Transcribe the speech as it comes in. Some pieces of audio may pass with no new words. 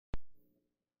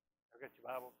I got your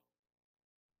Bible.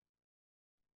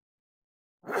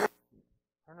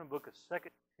 Turn to the book of 2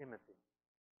 Timothy.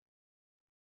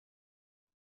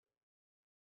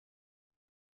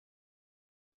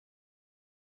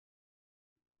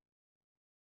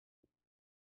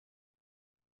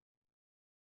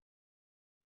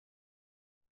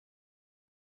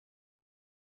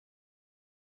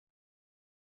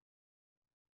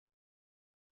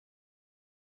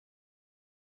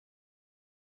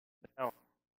 Now,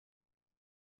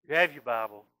 if you have your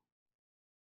Bible,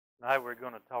 tonight we're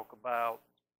going to talk about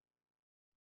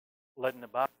letting the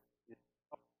Bible get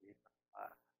into your life.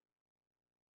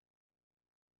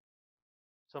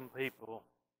 Some people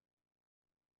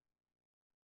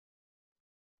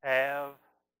have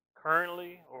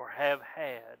currently or have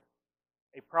had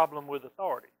a problem with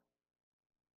authority.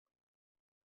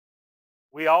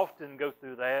 We often go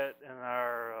through that in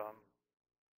our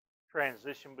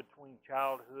transition between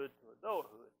childhood to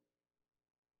adulthood.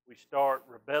 We start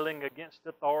rebelling against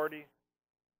authority.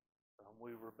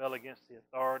 We rebel against the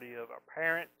authority of our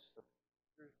parents, the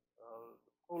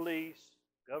police,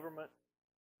 government,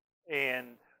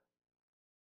 and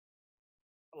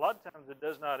a lot of times it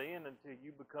does not end until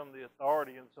you become the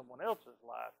authority in someone else's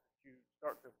life. You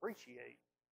start to appreciate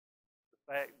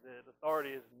the fact that authority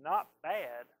is not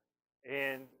bad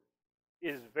and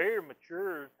is very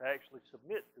mature to actually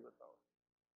submit to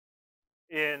authority.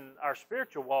 In our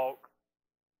spiritual walk,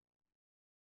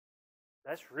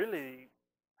 that's really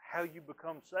how you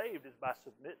become saved, is by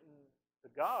submitting to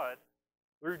God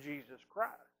through Jesus Christ.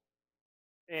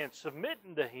 And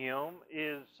submitting to Him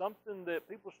is something that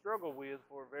people struggle with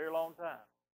for a very long time.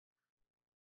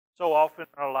 So often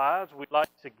in our lives, we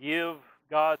like to give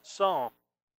God some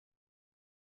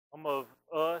of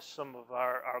us, some of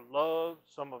our love,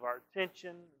 some of our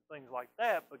attention, things like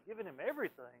that. But giving Him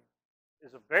everything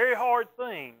is a very hard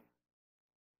thing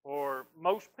for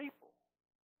most people.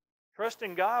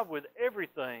 Trusting God with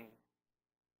everything,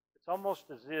 it's almost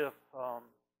as if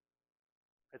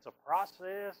it's a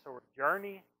process or a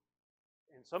journey.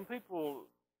 And some people,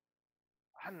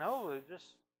 I know, they just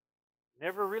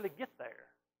never really get there.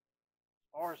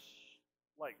 As far as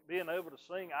like being able to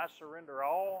sing, I surrender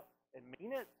all and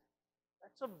mean it,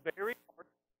 that's a very hard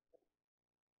thing.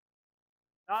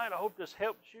 Tonight, I hope this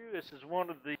helps you. This is one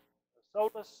of the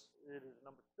solas. It is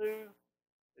number 2.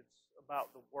 It's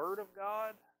about the Word of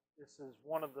God. This is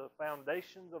one of the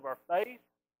foundations of our faith.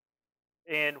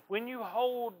 And when you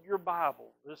hold your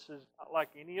Bible, this is not like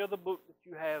any other book that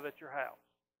you have at your house.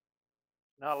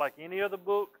 Not like any other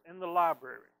book in the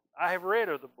library. I have read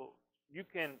other books. You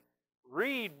can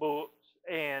read books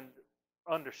and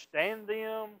understand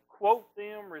them, quote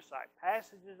them, recite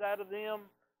passages out of them.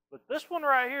 But this one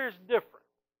right here is different.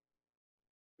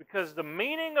 Because the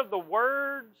meaning of the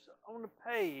words on the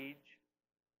page,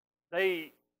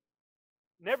 they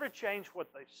never change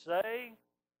what they say.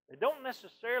 They don't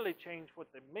necessarily change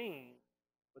what they mean,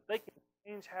 but they can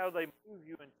change how they move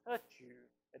you and touch you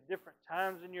at different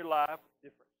times in your life,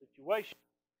 different situations.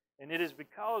 And it is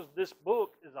because this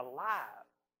book is alive.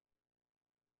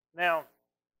 Now,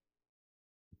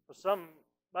 for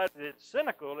somebody that's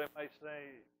cynical, they may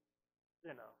say,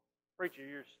 preacher,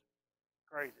 you're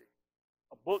crazy.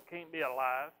 A book can't be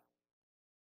alive.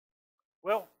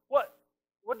 Well, what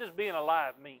does being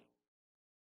alive mean?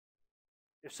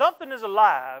 If something is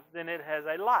alive, then it has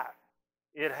a life.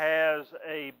 It has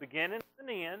a beginning and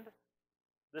an end.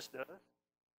 This does.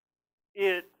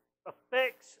 It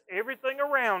affects everything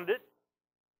around it.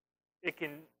 It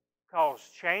can cause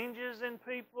changes in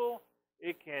people.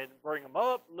 It can bring them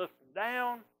up, lift them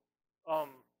down.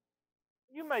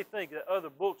 You may think that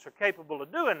other books are capable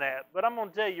of doing that, but I'm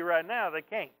going to tell you right now, they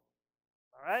can't.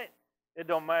 All right? It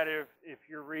don't matter if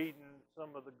you're reading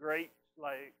some of the greats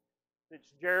like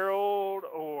Fitzgerald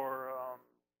or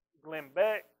Glenn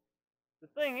Beck. The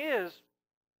thing is,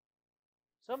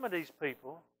 some of these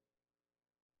people,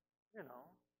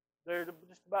 they're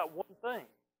just about one thing,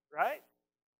 right?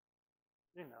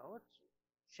 It's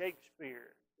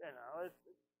Shakespeare.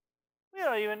 We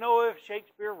don't even know if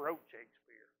Shakespeare wrote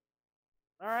Shakespeare.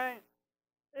 All right?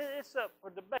 It's up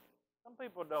for debate. Some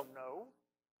people don't know.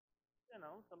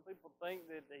 Some people think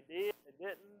that they did, they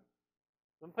didn't.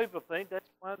 Some people think that's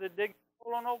why they dig a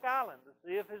hole on Oak Island to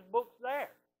see if his book's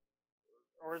there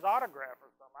or his autograph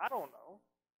or something. I don't know.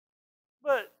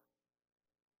 But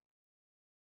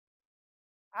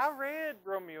I read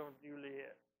Romeo and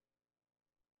Juliet.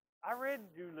 I read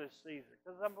Julius Caesar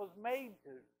because I was made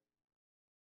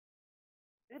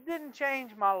to. It didn't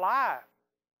change my life.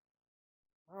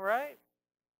 All right?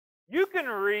 You can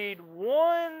read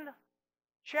one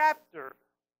chapter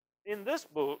in this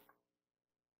book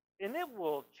And it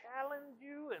will challenge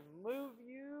you and move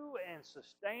you and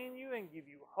sustain you and give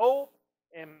you hope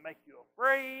and make you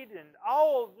afraid and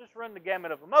all just run the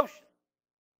gamut of emotions.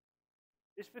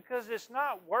 It's because it's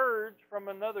not words from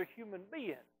another human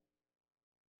being.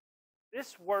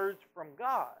 It's words from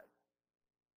God.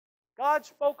 God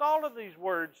spoke all of these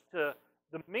words to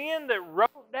the men that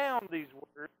wrote down these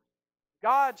words.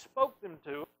 God spoke them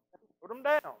to them and wrote them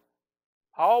down.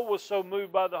 Paul was so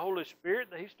moved by the Holy Spirit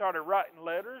that he started writing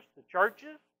letters to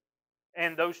churches,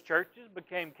 and those churches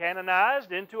became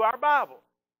canonized into our Bible.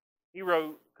 He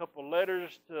wrote a couple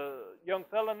letters to a young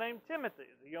fellow named Timothy,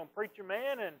 a young preacher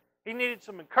man, and he needed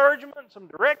some encouragement, some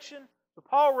direction, so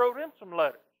Paul wrote him some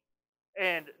letters.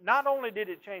 And not only did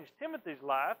it change Timothy's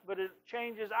life, but it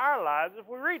changes our lives if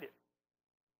we read it.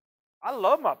 I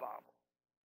love my Bible.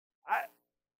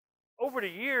 Over the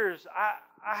years,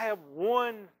 I have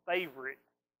one favorite,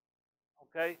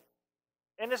 okay?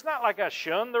 And it's not like I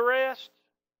shun the rest,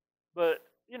 but,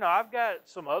 you know, I've got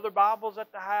some other Bibles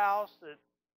at the house that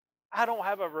I don't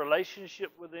have a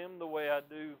relationship with them the way I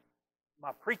do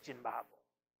my preaching Bible.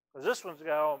 Because this one's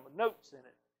got all my notes in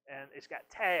it, and it's got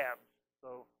tabs,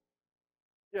 so,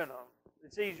 you know,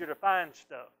 it's easier to find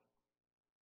stuff.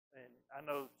 And I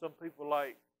know some people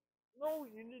like, no,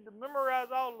 you need to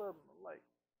memorize all of them. I'm like,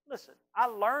 listen, I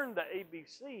learned the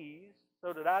ABCs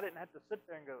so that I didn't have to sit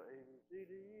there and go A, B, C,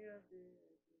 D, E, F, G, H,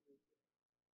 I, J,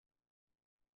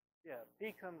 K. Yeah,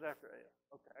 P comes after F.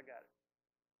 Okay, I got it.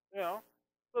 You know,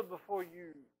 but before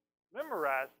you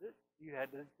memorized it, you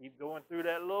had to keep going through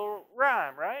that little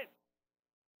rhyme, right?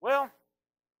 Well,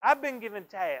 I've been given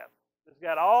tabs. It's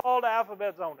got all the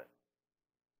alphabets on it,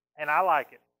 and I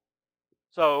like it.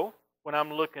 So when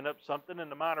I'm looking up something in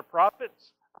the Minor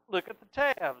Prophets, I look at the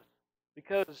tabs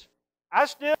because I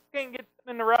still can't get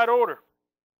them in the right order.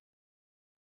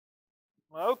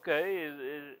 Well, okay,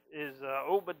 is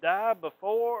Obadiah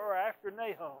before or after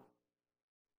Nahum?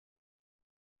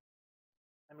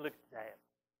 Let me look at the tab.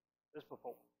 It's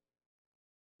before.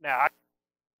 Now,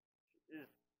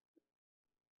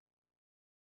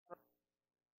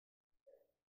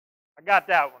 I got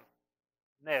that one.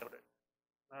 Nailed it.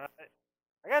 All right.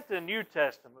 I got the New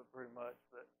Testament pretty much,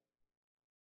 but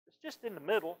it's just in the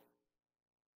middle.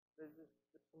 There's just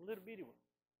some little bitty one.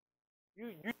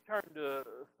 You turn to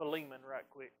Philemon right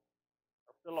quick,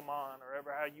 or Philemon, or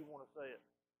ever how you want to say it.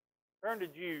 Turn to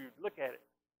Jude. Look at it.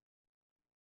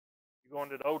 You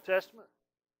going to the Old Testament?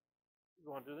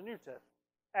 You're going to the New Testament.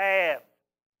 Tabs.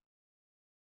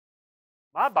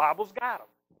 My Bible's got them,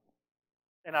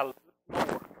 and I love it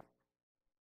more.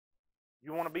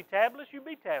 You want to be tabless? You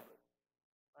be tabless.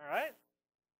 All right?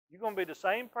 You're going to be the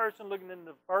same person looking in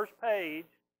the first page,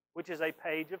 which is a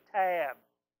page of tabs.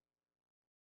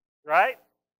 Right?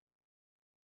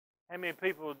 How many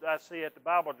people I see at the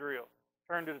Bible drill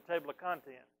turn to the table of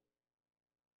contents?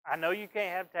 I know you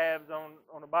can't have tabs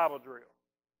on a Bible drill,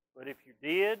 but if you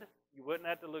did, you wouldn't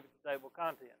have to look at the table of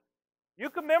contents.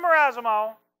 You can memorize them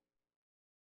all.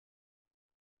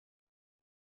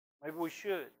 Maybe we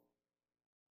should.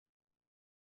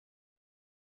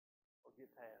 Or get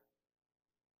tabs.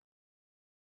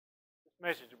 This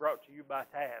message is brought to you by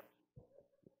tabs,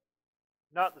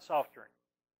 not the soft drink.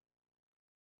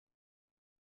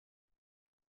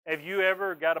 Have you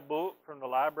ever got a book from the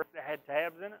library that had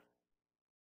tabs in it?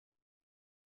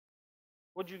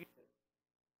 What'd you get?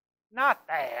 Not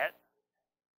that.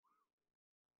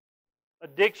 A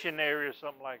dictionary or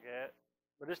something like that.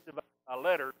 But it's divided by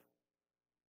letters.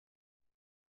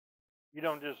 You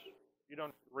don't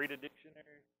read a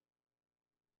dictionary.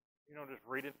 You don't just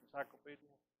read an encyclopedia.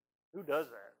 Who does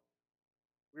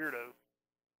that? Weirdos.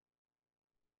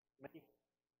 Me.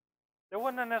 There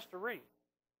wasn't nothing else to read.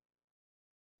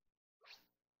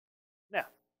 Now,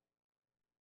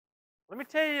 let me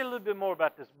tell you a little bit more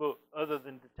about this book other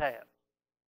than the tabs.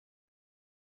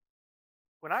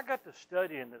 When I got to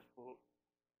studying this book,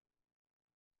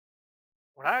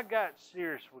 when I got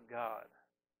serious with God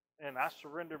and I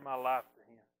surrendered my life to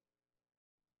Him,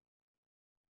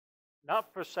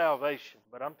 not for salvation,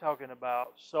 but I'm talking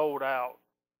about sold out,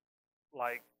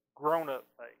 like grown-up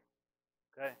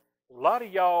faith. Okay? A lot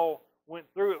of y'all went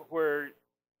through it where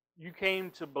you came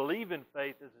to believe in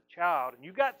faith as a child, and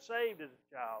you got saved as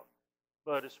a child.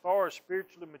 But as far as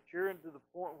spiritually maturing to the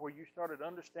point where you started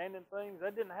understanding things,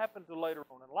 that didn't happen until later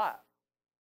on in life.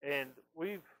 And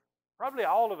we've probably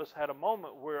all of us had a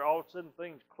moment where all of a sudden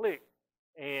things clicked,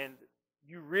 and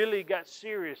you really got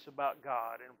serious about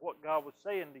God and what God was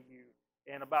saying to you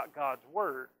and about God's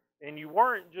Word. And you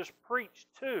weren't just preached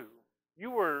to. You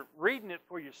were reading it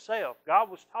for yourself. God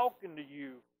was talking to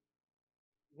you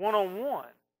one-on-one.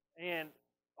 And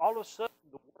all of a sudden,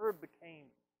 the Word became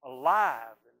alive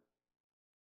alive. And,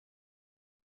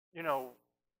 you know,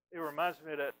 it reminds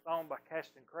me of that song by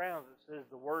Casting Crowns that says,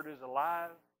 "The Word is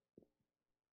alive."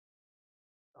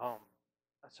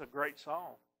 That's a great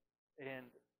song. And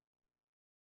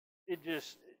it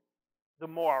just, the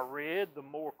more I read, the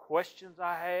more questions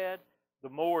I had, the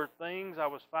more things I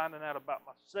was finding out about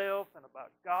myself and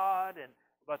about God and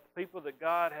about the people that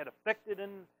God had affected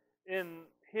in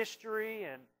history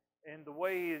and the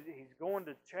way He's going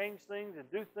to change things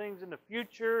and do things in the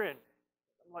future. And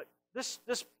I'm like, this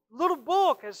little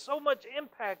book has so much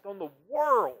impact on the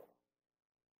world.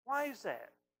 Why is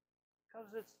that? Because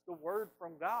it's the Word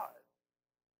from God.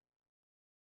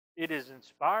 It is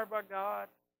inspired by God.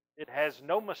 It has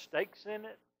no mistakes in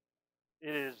it.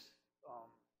 It is,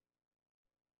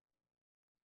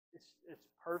 it's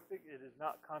perfect. It is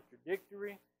not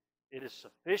contradictory. It is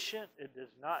sufficient. It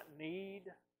does not need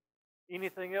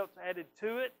anything else added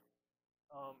to it.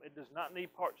 It does not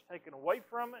need parts taken away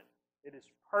from it. It is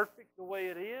perfect the way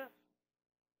it is.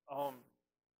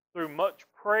 Through much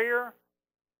prayer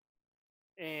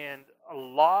and a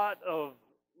lot of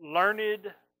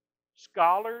learned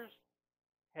scholars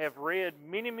have read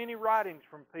many, many writings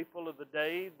from people of the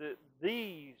day that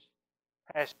these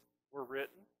passages were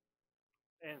written.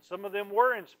 And some of them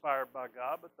were inspired by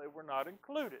God, but they were not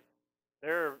included.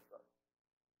 There are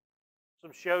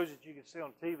some shows that you can see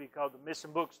on TV called The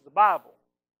Missing Books of the Bible,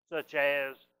 such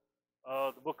as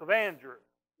the Book of Andrew.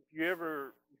 If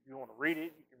you want to read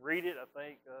it, you can read it. I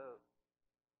think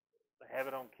they have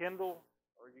it on Kindle,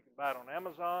 or you can buy it on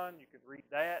Amazon. You can read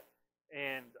that.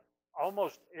 And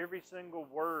almost every single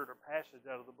word or passage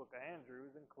out of the book of Andrew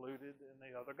is included in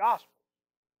the other Gospels.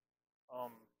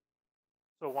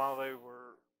 So while they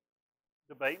were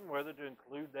debating whether to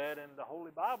include that in the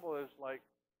Holy Bible, it's like,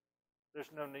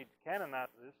 there's no need to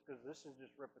canonize this because this is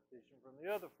just repetition from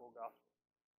the other four Gospels.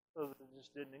 So they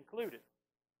just didn't include it.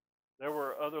 There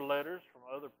were other letters from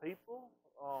other people,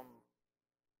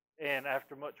 and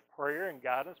after much prayer and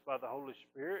guidance by the Holy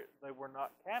Spirit, they were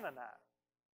not canonized.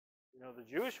 You know, the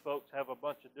Jewish folks have a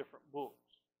bunch of different books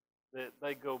that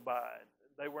they go by.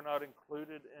 They were not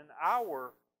included in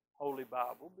our Holy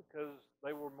Bible because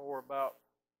they were more about,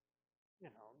 you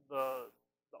know,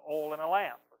 the oil in a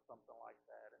lamp or something like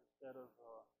that instead of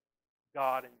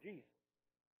God and Jesus.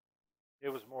 It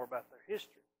was more about their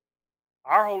history.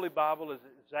 Our Holy Bible is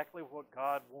exactly what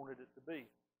God wanted it to be.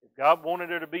 If God wanted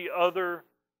there to be other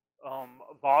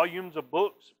volumes of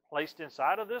books placed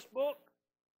inside of this book,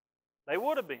 they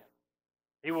would have been.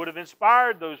 He would have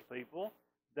inspired those people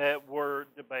that were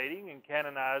debating and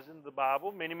canonizing the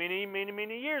Bible many, many, many,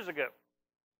 many years ago.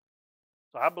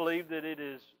 So I believe that it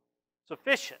is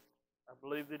sufficient. I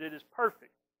believe that it is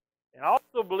perfect. And I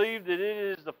also believe that it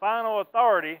is the final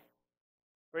authority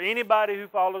for anybody who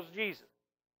follows Jesus.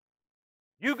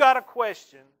 You got a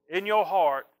question in your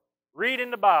heart, read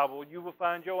in the Bible, you will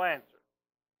find your answer.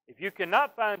 If you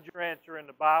cannot find your answer in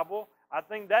the Bible, I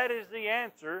think that is the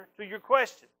answer to your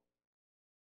question.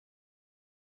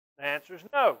 The answer is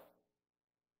no.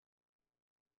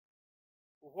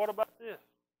 Well, what about this?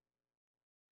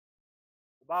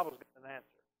 The Bible's got an answer.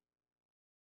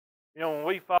 You know, when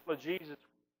we follow Jesus,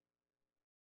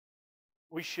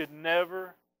 we should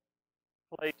never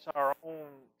place our own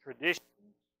traditions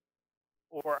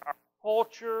or our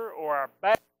culture or our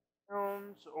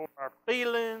backgrounds or our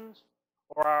feelings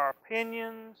or our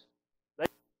opinions. They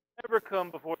never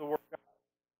come before the Word of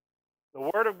God.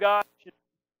 The Word of God should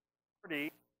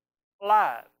be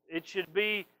alive. It should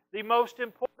be the most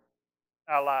important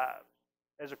in our lives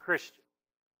as a Christian.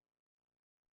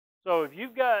 So if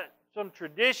you've got some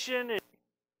tradition and you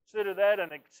consider that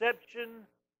an exception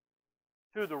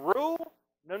to the rule,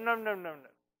 no.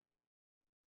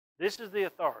 This is the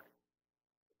authority.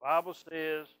 The Bible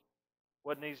says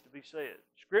what needs to be said.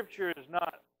 Scripture is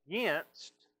not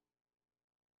against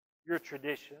your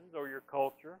traditions or your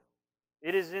culture.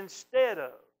 It is instead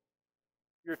of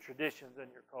your traditions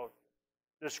and your culture.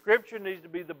 The Scripture needs to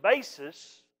be the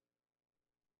basis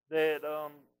that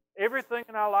everything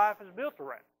in our life is built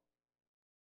around.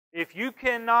 If you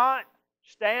cannot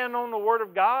stand on the Word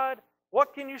of God,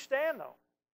 what can you stand on?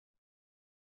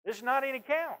 It's not any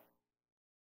count.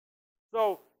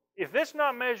 So, if it's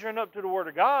not measuring up to the Word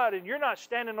of God and you're not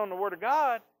standing on the Word of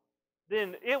God,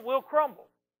 then it will crumble.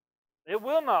 It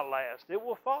will not last. It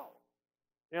will fall.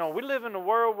 You know, we live in a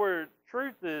world where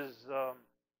truth is, to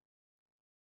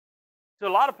a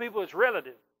lot of people, it's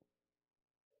relative.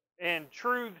 And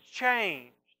truths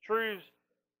change. Truths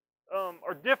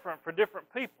are different for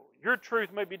different people. Your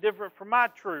truth may be different from my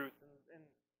truth. And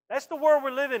that's the world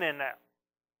we're living in now.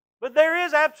 But there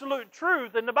is absolute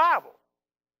truth in the Bible.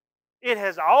 It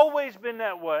has always been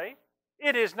that way.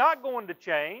 It is not going to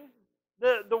change.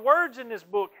 The words in this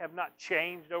book have not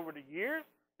changed over the years.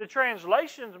 The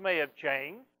translations may have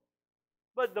changed,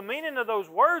 but the meaning of those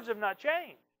words have not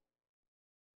changed.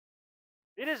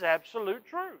 It is absolute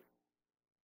truth.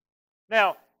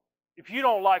 Now, if you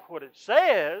don't like what it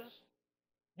says,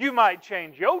 you might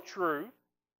change your truth.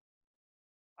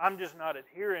 I'm just not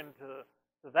adhering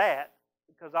to that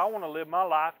because I want to live my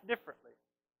life differently.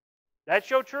 That's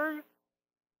your truth?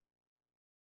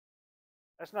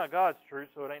 That's not God's truth,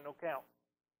 so it ain't no count.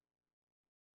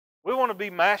 We want to be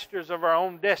masters of our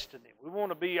own destiny. We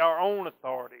want to be our own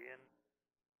authority. And,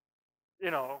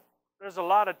 there's a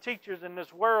lot of teachers in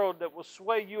this world that will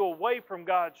sway you away from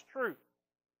God's truth.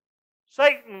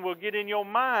 Satan will get in your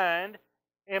mind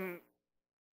and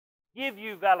give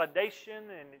you validation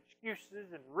and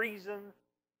excuses and reasons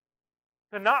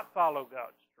to not follow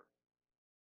God's truth.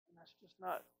 And that's just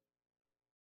not,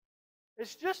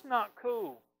 it's just not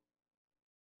cool.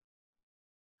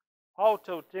 Paul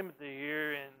told Timothy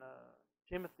here in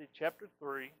Timothy chapter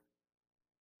 3,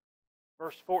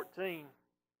 verse 14,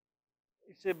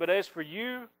 he said, "But as for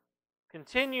you,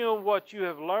 continue in what you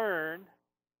have learned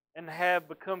and have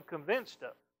become convinced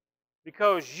of,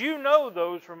 because you know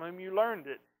those from whom you learned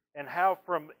it, and how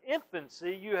from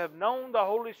infancy you have known the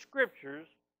Holy Scriptures,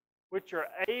 which are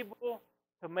able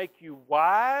to make you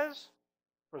wise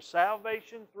for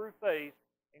salvation through faith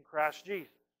in Christ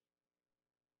Jesus."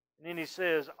 And then he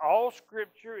says, "All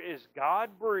Scripture is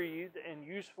God-breathed and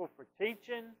useful for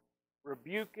teaching,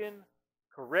 rebuking,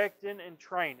 correcting, and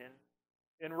training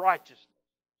in righteousness,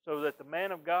 so that the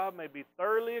man of God may be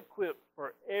thoroughly equipped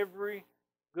for every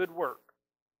good work."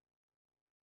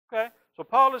 Okay? So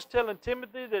Paul is telling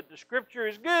Timothy that the Scripture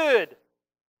is good.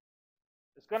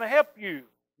 It's going to help you.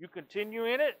 You continue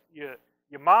in it. Your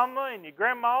mama and your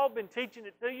grandma have been teaching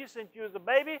it to you since you was a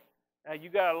baby. Now you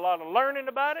got a lot of learning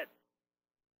about it.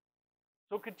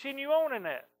 So continue on in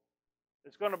that.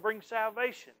 It's going to bring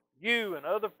salvation, you and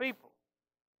other people.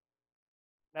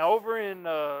 Now over in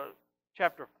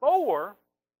chapter 4,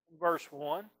 verse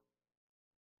 1,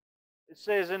 it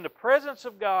says, "In the presence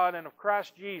of God and of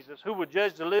Christ Jesus, who will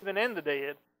judge the living and the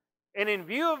dead, and in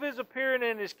view of His appearing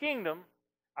in His kingdom,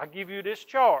 I give you this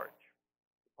charge."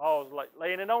 Paul's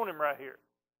laying it on him right here.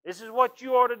 This is what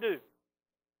you ought to do.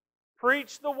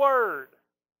 Preach the Word.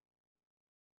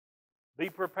 Be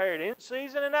prepared in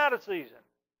season and out of season.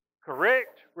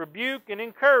 Correct, rebuke, and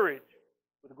encourage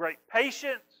with great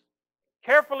patience,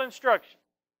 careful instruction.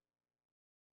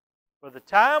 For the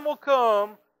time will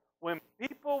come when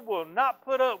people will not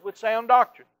put up with sound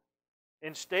doctrine.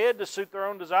 Instead, to suit their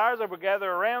own desires, they will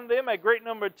gather around them a great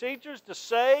number of teachers to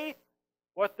say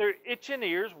what their itching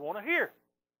ears want to hear.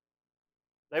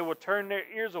 They will turn their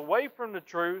ears away from the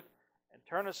truth and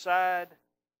turn aside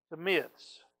to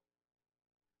myths.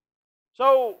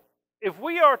 So, if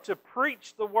we are to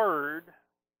preach the Word,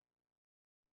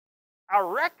 I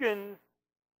reckon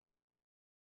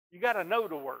you got to know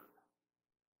the Word.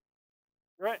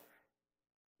 Right?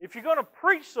 If you're going to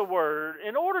preach the Word,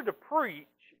 in order to preach,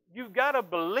 you've got to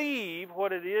believe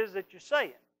what it is that you're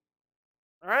saying.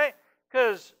 All right?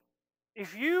 Because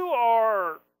if you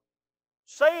are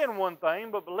saying one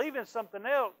thing but believing something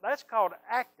else, that's called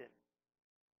acting.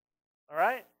 All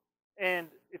right? And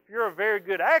if you're a very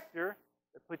good actor,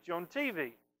 they put you on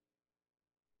TV.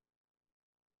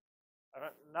 I'm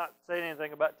not saying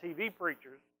anything about TV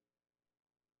preachers.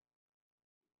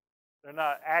 They're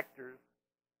not actors.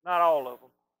 Not all of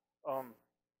them.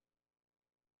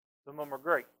 Some of them are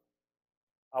great.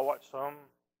 I watch some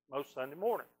most Sunday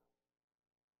morning.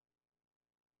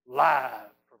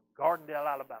 Live from Gardendale,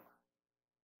 Alabama.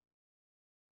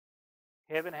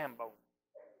 Kevin Hambone.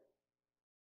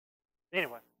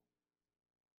 Anyway.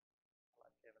 I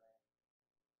like Kevin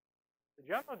Hambone. Did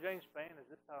y'all know James Spann is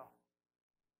this tall?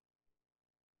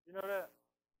 You know that?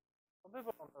 Some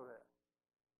people don't know that.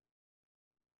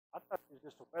 I thought he was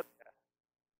just a weather guy.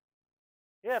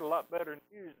 He had a lot better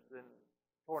news than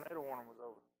tornado warning was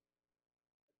over.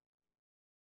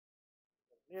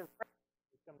 Me and Frank,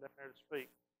 he come down there to speak.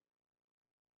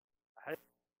 I hate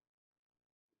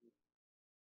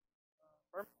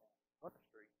Birmingham, Hunter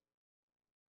Street.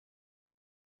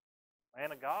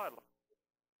 Man of God.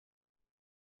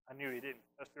 I knew he didn't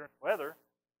cuss during the weather.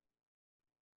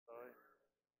 So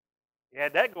he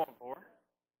had that going for him.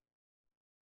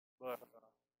 But,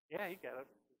 yeah, he got up,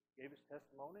 gave his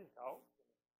testimony and talked.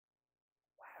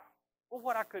 Wow. Well,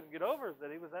 what I couldn't get over is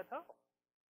that he was that tall.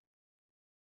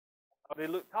 I thought he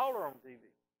looked taller on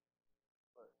TV.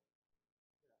 But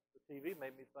the TV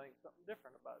made me think something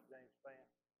different about James Spann,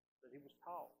 that he was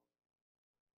tall.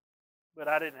 but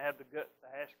I didn't have the guts to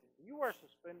ask him, do you wear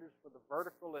suspenders for the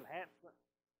vertical enhancement?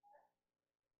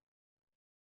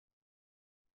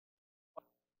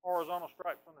 Horizontal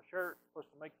stripes on the shirt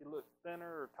supposed to make you look thinner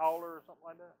or taller or something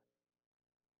like that?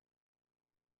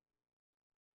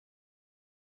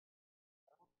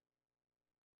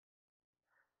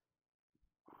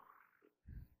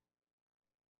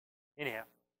 Anyhow,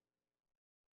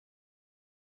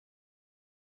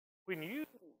 when you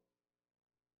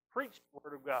preach the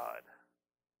Word of God,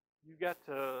 you got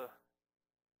to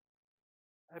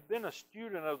have been a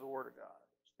student of the Word of God,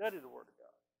 study the Word of God.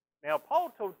 Now,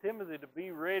 Paul told Timothy to be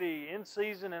ready in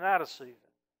season and out of season,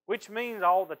 which means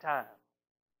all the time.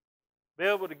 Be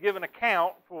able to give an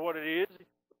account for what it is.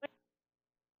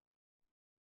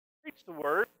 Preach the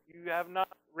Word. You have not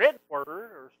read the Word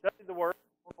or studied the Word,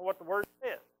 you don't know what the Word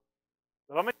says.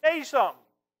 So let me tell you something.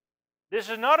 This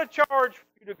is not a charge for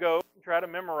you to go and try to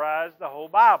memorize the whole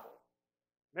Bible.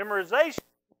 Memorization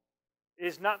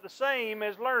is not the same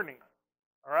as learning.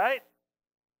 All right?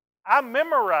 I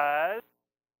memorized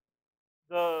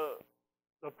the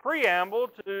preamble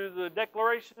to the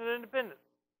Declaration of Independence,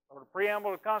 or the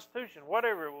preamble to the Constitution,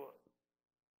 whatever it was.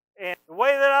 And the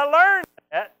way that I learned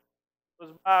that was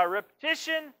by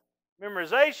repetition,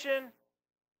 memorization,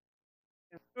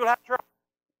 and schoolhouse rock.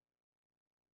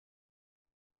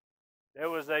 There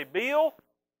was a Bill,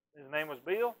 his name was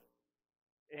Bill,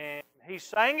 and he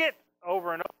sang it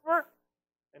over and over.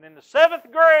 And in the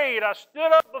 7th grade, I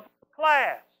stood up before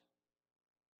class.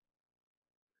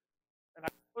 And I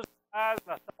closed my eyes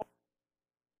and I saw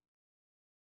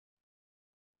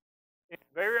it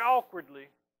very awkwardly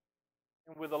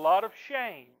and with a lot of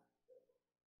shame.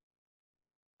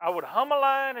 I would hum a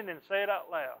line and then say it out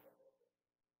loud.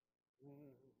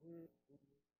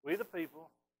 We the people.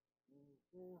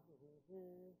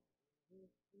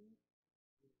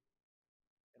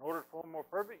 In order to form a more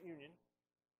perfect union.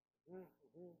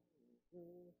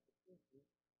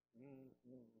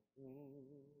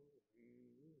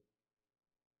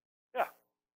 Yeah.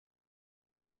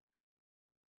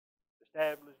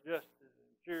 Establish justice,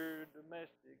 ensure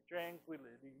domestic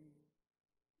tranquility.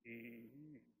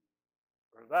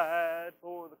 Provide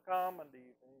for the common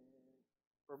defense.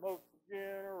 Promote the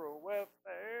general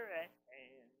welfare and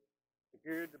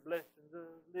secure the blessings of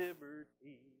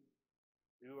liberty.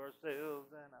 To ourselves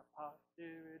and our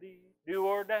posterity, do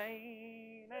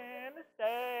ordain and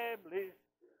establish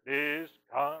this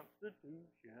Constitution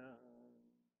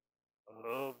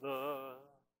of the,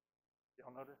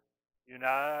 y'all know this?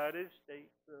 United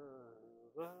States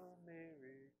of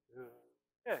America.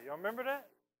 Yeah, y'all remember that?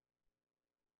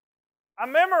 I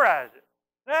memorized it.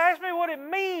 Now ask me what it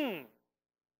means.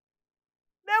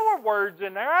 There were words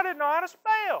in there I didn't know how to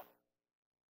spell.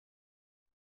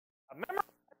 I memorized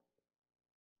it,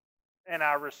 and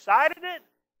I recited it,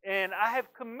 and I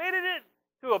have committed it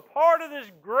to a part of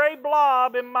this gray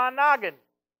blob in my noggin.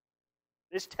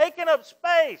 It's taking up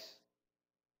space.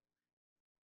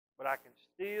 But I can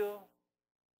still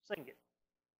sing it.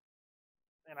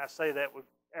 And I say that with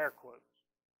air quotes.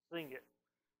 Sing it.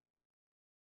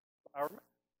 I remember.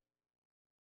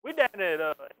 We down at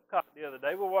Epcot the other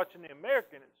day. We're watching the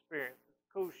American Experience. It's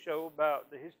a cool show about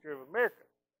the history of America.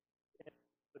 And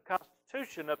the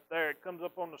Constitution up there, it comes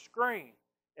up on the screen.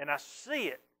 And I see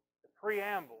it, the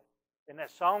preamble. And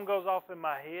that song goes off in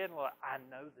my head. And I'm like, I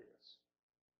know this.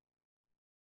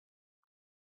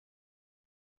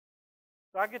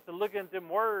 So I get to look at them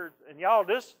words. And y'all,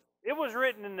 it was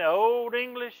written in the Old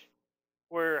English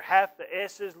where half the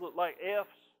S's look like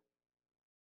F's.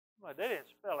 I'm like, they didn't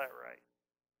spell that right.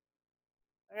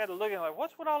 I got to look at it like,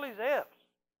 what's with all these F's?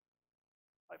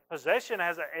 Like possession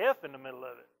has an F in the middle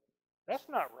of it. That's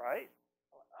not right.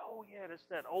 Like, oh yeah, that's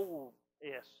that old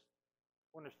S.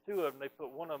 When there's two of them, they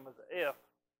put one of them as an F,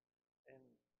 and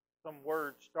some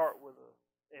words start with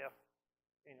a F.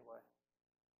 Anyway,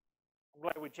 I'm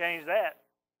glad we changed that.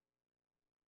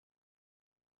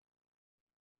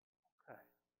 Okay.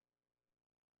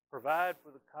 Provide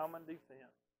for the common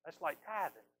defense. That's like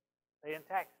tithing, paying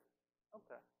taxes.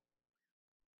 Okay.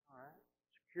 All right.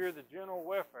 Secure the general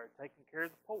welfare, taking care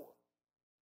of the poor.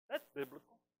 That's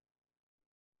biblical.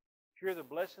 Secure the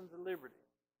blessings of liberty.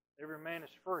 Every man is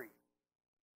free.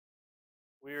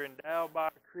 We are endowed by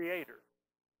our Creator.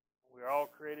 We are all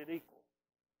created equal.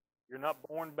 You're not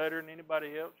born better than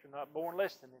anybody else. You're not born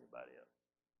less than anybody else.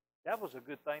 That was a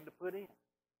good thing to put in.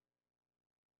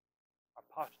 Our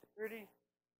posterity,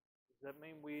 does that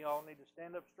mean we all need to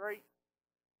stand up straight?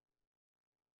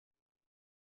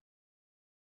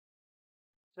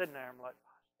 Sitting there, I'm like,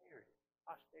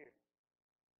 posterity.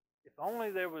 If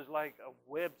only there was like a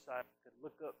website that could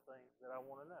look up things that I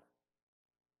want to know.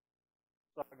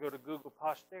 So I go to Google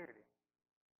Posterity.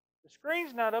 The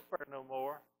screen's not up there no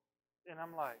more. And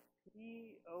I'm like,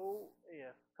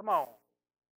 POS. Come on.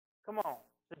 Come on.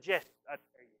 Suggest it. I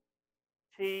tell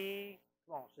you.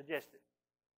 Come on, suggest it.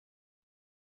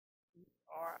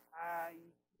 RITY,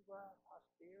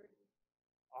 posterity.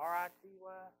 RITY.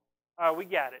 All right, we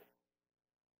got it.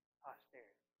 Posterity.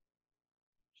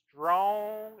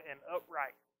 Strong and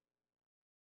upright.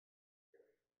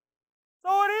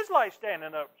 So it is like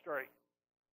standing up straight.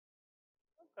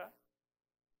 Okay.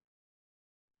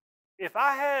 If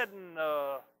I hadn't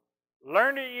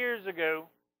learned it years ago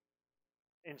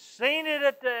and seen it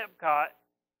at the Epcot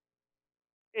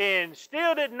and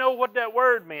still didn't know what that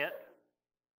word meant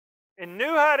and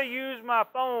knew how to use my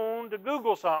phone to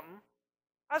Google something,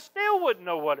 I still wouldn't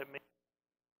know what it meant.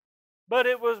 But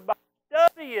it was by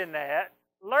studying that,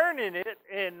 learning it,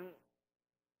 in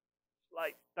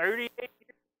like 38 years,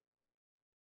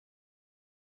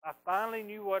 I finally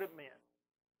knew what it meant.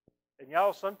 And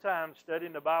y'all, sometimes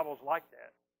studying the Bible is like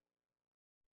that.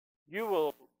 You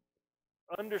will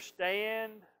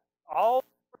understand all,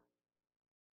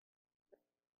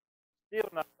 still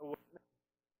not know what it means.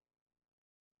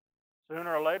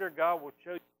 Sooner or later, God will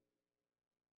show you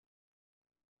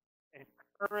and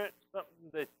current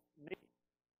something that you need.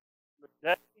 But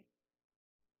today,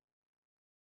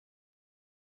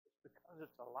 it's because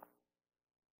it's alive.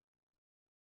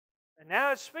 And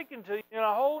now it's speaking to you in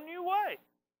a whole new way.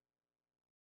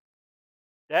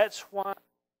 That's why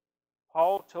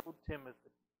Paul told Timothy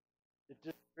that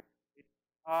this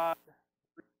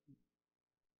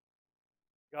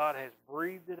God has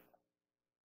breathed it out.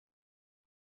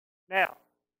 Now,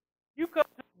 you come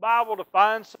to the Bible to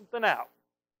find something out.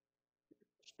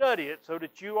 Study it so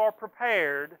that you are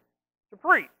prepared to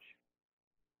preach.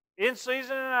 In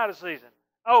season and out of season.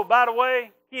 Oh, by the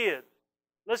way, kids,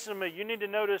 listen to me. You need to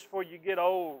know this before you get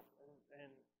old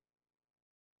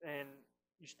and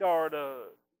you start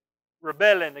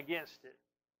rebelling against it.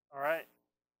 All right?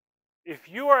 If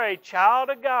you are a child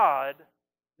of God,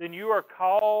 then you are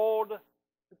called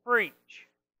to preach.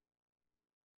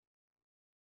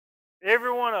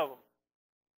 Every one of them.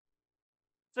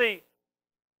 See,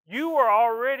 you are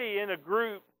already in a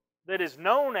group that is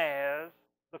known as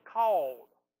the called.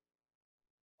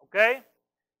 Okay?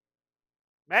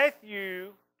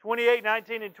 Matthew 28,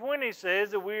 19, and 20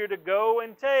 says that we are to go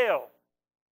and tell,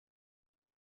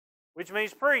 which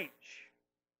means preach.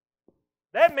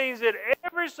 That means that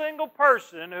every single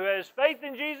person who has faith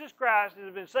in Jesus Christ and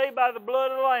has been saved by the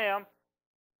blood of the Lamb,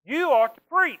 you are to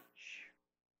preach.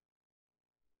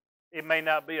 It may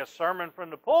not be a sermon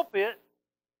from the pulpit.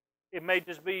 It may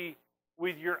just be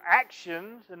with your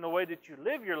actions and the way that you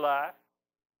live your life,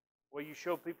 where you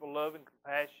show people love and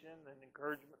compassion and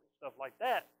encouragement and stuff like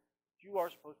that. You are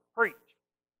supposed to preach.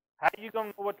 How are you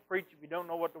going to know what to preach if you don't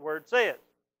know what the Word says?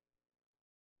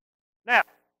 Now,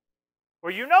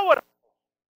 well, you know what?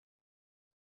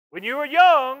 When you were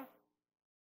young,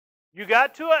 you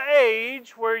got to an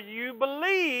age where you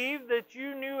believed that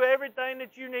you knew everything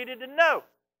that you needed to know.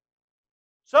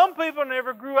 Some people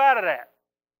never grew out of that.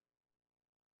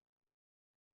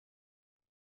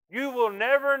 You will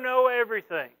never know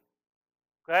everything.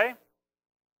 Okay?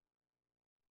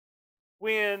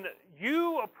 When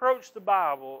you approach the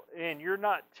Bible and you're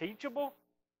not teachable,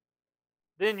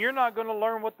 then you're not going to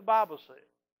learn what the Bible says.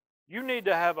 You need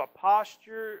to have a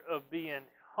posture of being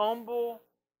humble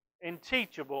and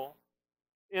teachable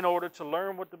in order to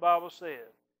learn what the Bible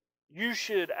says. You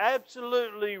should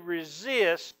absolutely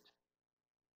resist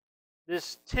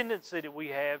this tendency that we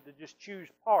have to just choose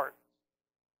parts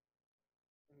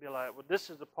and be like, well, this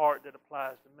is the part that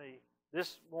applies to me.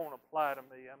 This won't apply to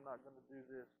me. I'm not going to do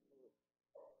this.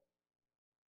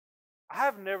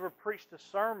 I've never preached a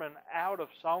sermon out of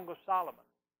Song of Solomon.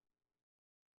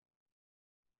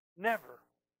 Never.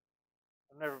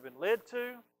 I've never been led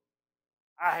to.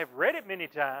 I have read it many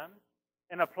times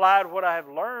and applied what I have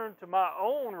learned to my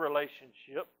own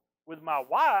relationship with my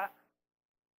wife.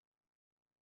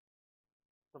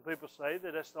 Some people say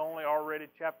that that's the only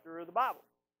R-rated chapter of the Bible.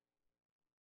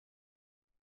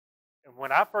 And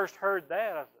when I first heard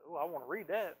that, I said, oh, I want to read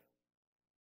that.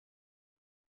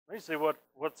 Let me see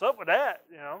what's up with that,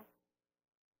 you know.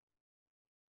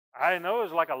 I didn't know it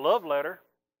was like a love letter.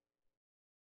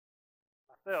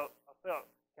 I felt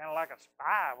kind of like a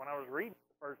spy when I was reading it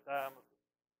the first time.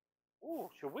 Ooh,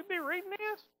 should we be reading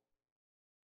this?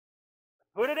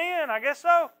 Put it in, I guess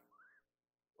so.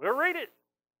 We'll read it.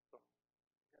 So,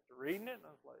 got to reading it, and I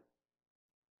was like,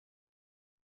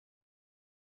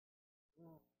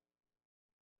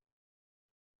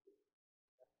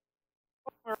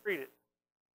 I'm going to read it.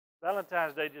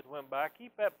 Valentine's Day just went by.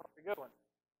 Keep that party going.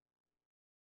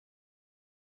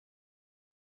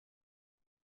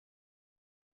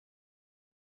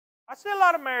 I see a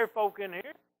lot of married folk in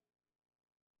here.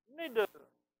 You need to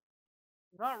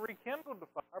not rekindle the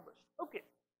fire, but stoke it.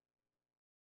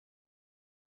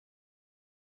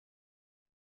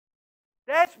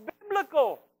 That's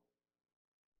biblical.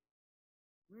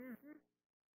 Mm-hmm.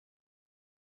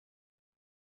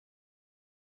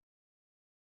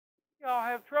 Y'all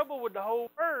have trouble with the whole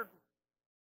word.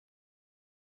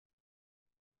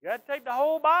 You got to take the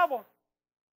whole Bible.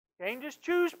 You can't just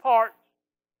choose parts.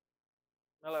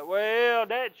 They're like, well,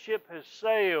 that ship has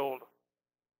sailed.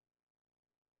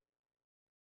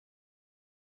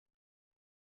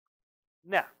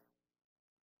 Now,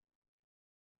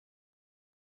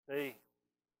 see,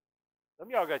 some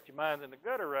of y'all got your minds in the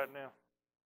gutter right now.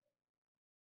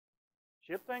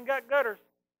 Ships ain't got gutters.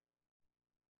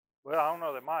 Well, I don't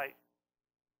know, they might.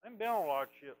 I ain't been on a lot of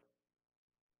ships.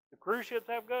 The cruise ships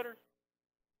have gutters.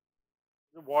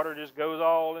 The water just goes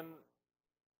all in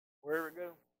wherever it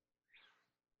goes.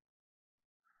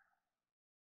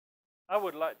 I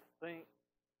would like to think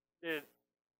that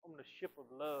on the ship of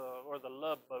love, or the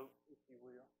love boat, if you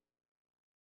will,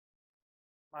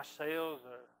 my sails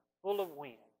are full of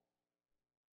wind.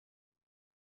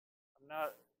 I'm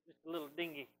not just a little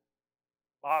dinghy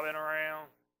bobbing around.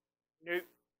 Nope.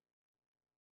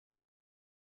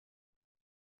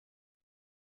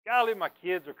 Golly, my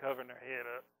kids are covering their head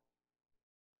up.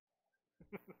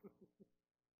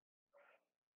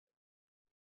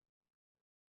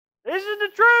 This is the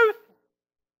truth.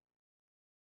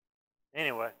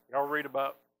 Anyway, y'all read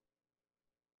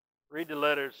the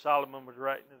letters Solomon was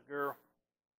writing this girl.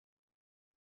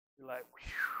 You're like,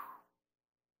 whew.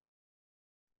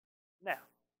 Now,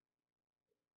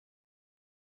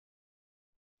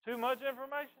 too much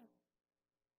information?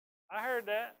 I heard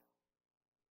that.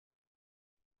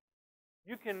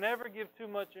 You can never give too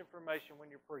much information when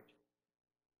you're preaching.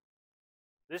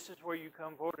 This is where you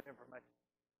come forward with information.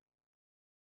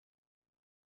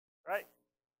 Right?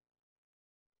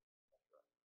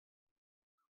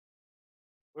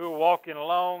 We were walking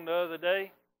along the other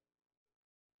day,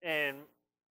 and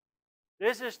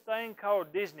there's this thing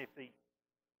called Disney feet.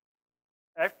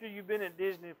 After you've been at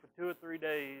Disney for 2 or 3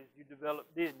 days, you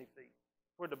develop Disney feet,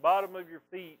 where the bottom of your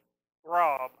feet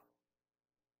throb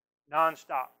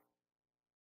nonstop.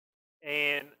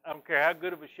 And I don't care how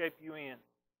good of a shape you're in.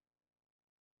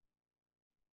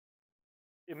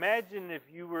 Imagine if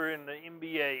you were in the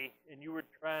NBA and you were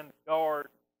trying to guard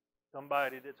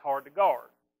somebody that's hard to guard.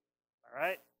 All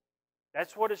right?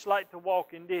 That's what it's like to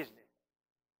walk in Disney.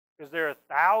 Because there are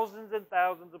thousands and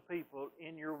thousands of people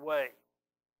in your way.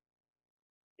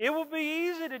 It would be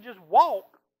easy to just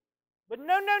walk. But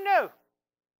no, no, no.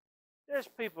 There's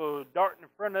people darting in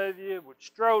front of you with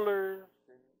strollers.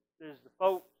 And there's the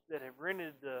folks that have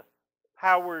rented the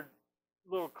powered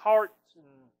little carts. And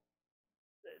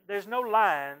there's no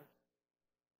lines.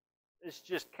 It's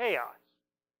just chaos.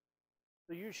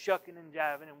 So you're shucking and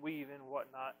jiving and weaving and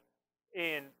whatnot.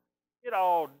 And get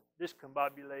all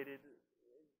discombobulated.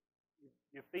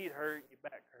 Your feet hurt, your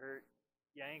back hurt,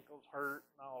 your ankles hurt,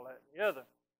 and all that and the other.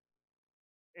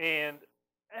 And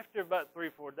after about 3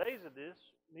 or 4 days of this,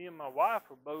 me and my wife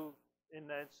were both in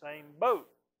that same boat.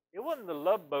 It wasn't the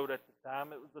love boat at the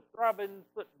time, it was the throbbing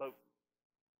foot boat.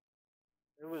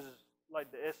 It was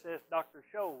like the SS Dr.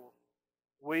 Scholl's.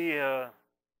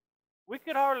 We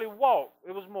could hardly walk.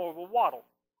 It was more of a waddle.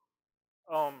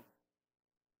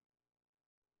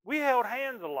 We held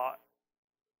hands a lot.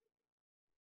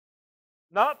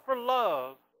 Not for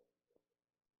love,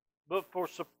 but for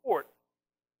support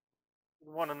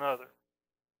with one another.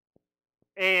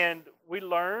 And we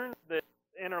learned that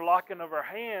interlocking of our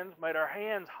hands made our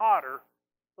hands hotter.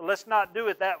 So let's not do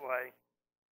it that way.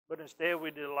 But instead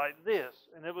we did it like this.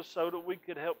 And it was so that we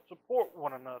could help support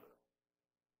one another.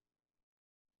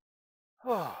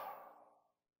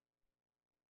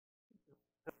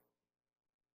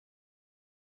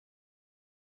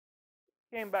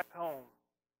 Came back home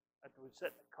after we sat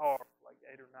in the car for like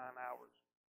 8 or 9 hours.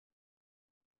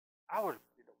 I was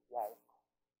ready to walk.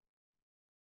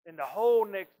 And the whole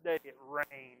next day it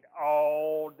rained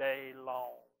all day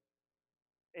long.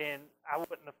 And I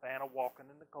wasn't a fan of walking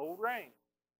in the cold rain.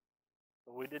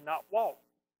 So we did not walk.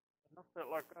 And I felt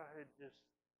like I had just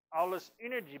all this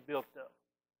energy built up.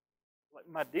 Like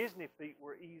my Disney feet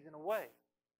were easing away.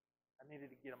 I needed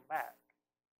to get them back.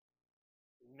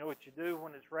 You know what you do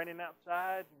when it's raining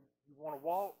outside and you want to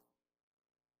walk?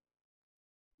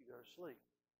 You go to sleep.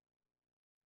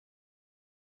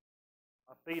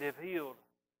 My feet have healed.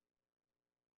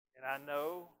 And I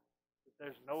know that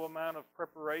there's no amount of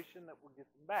preparation that will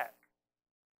get them back.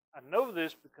 I know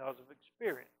this because of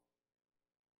experience.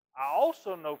 I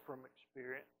also know from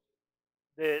experience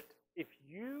that if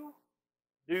you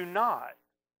do not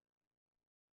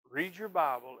read your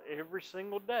Bible every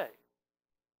single day,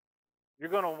 you're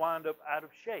going to wind up out of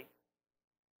shape.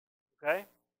 Okay?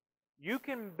 You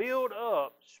can build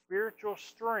up spiritual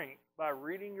strength by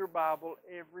reading your Bible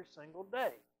every single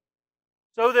day.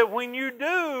 So that when you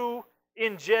do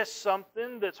ingest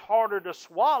something that's harder to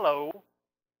swallow,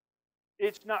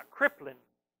 it's not crippling.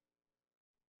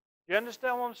 You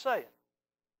understand what I'm saying?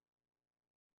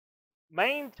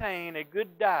 Maintain a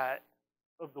good diet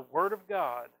of the Word of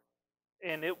God,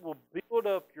 and it will build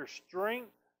up your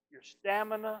strength, your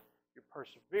stamina, your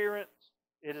perseverance.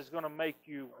 It is going to make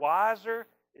you wiser.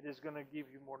 It is going to give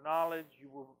you more knowledge. You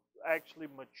will actually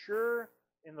mature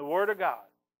in the Word of God.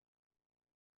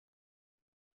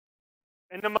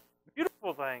 And the most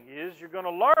beautiful thing is you're going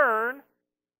to learn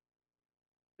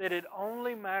that it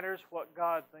only matters what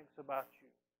God thinks about you.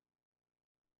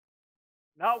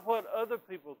 Not what other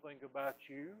people think about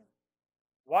you.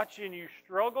 Watching you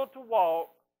struggle to walk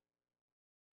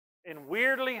and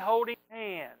weirdly holding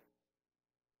hands.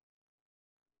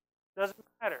 Doesn't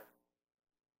matter.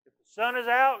 If the sun is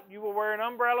out, you will wear an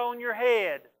umbrella on your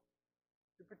head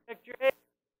to protect your head.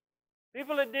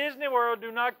 People at Disney World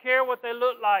do not care what they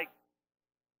look like.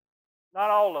 Not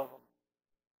all of them.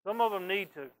 Some of them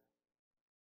need to.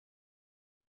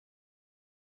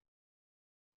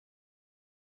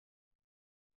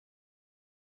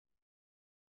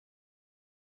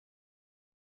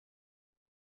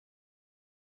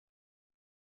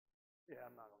 Yeah,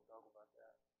 I'm not going to talk about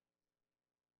that.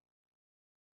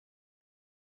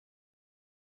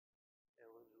 Yeah,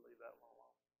 we'll just leave that one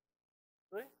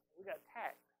alone. See? We got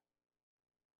tact.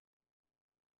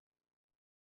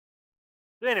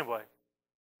 So anyway,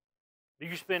 do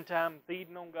you spend time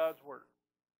feeding on God's Word?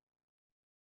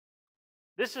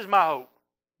 This is my hope,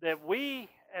 that we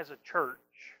as a church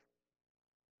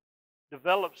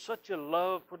develop such a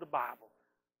love for the Bible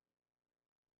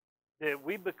that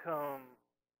we become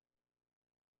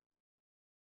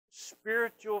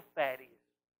spiritual fatties.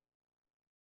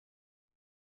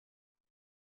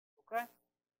 Okay?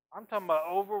 I'm talking about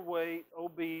overweight,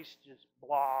 obese, just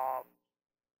blobs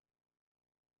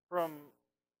from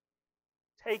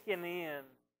taking in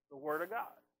the Word of God.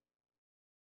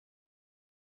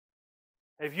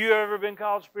 Have you ever been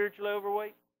called spiritually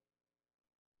overweight?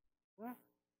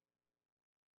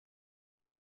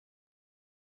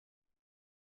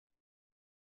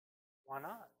 Why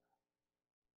not?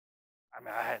 I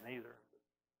mean, I hadn't either.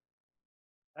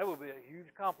 That would be a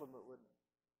huge compliment, wouldn't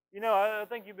it? You know, I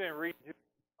think you've been reading too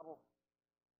much Bible.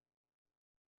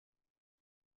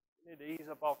 You need to ease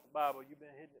up off the Bible. You've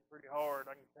been hitting it pretty hard,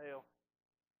 I can tell.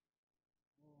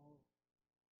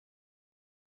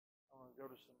 I'm going to go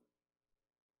to some,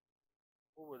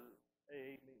 what was it?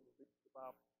 AA meeting with the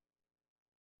Bible.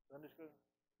 Sunday school?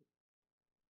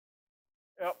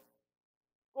 Yep.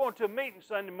 Going to a meeting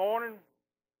Sunday morning.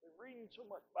 They're reading so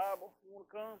much Bible. You want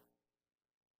to come?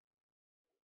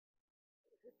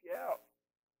 Check you out.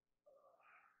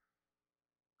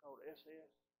 Called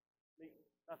SS meeting.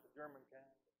 Not the German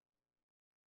kind.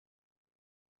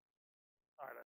 All right.